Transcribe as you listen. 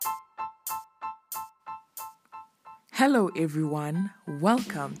Hello, everyone.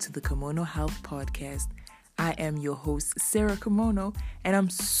 Welcome to the Kimono Health Podcast. I am your host, Sarah Kimono, and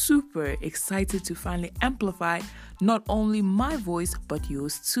I'm super excited to finally amplify not only my voice, but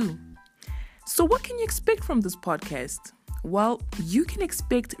yours too. So, what can you expect from this podcast? Well, you can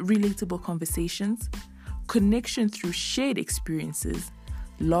expect relatable conversations, connection through shared experiences,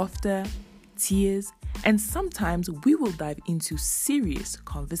 laughter, tears, and sometimes we will dive into serious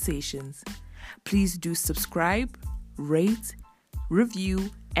conversations. Please do subscribe, rate, review,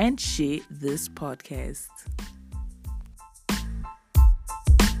 and share this podcast.